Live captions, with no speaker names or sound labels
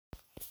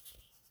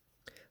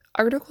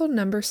Article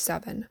number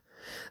 7.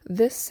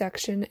 This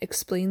section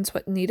explains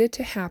what needed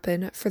to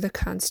happen for the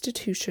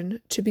Constitution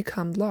to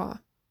become law.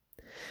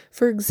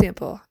 For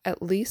example,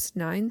 at least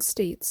 9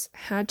 states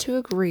had to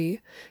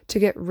agree to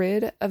get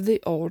rid of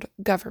the old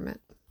government.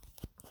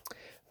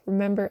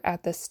 Remember,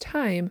 at this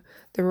time,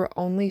 there were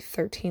only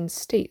 13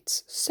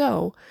 states,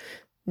 so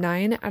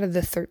 9 out of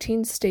the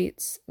 13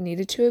 states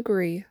needed to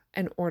agree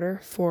in order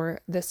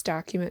for this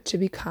document to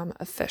become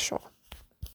official.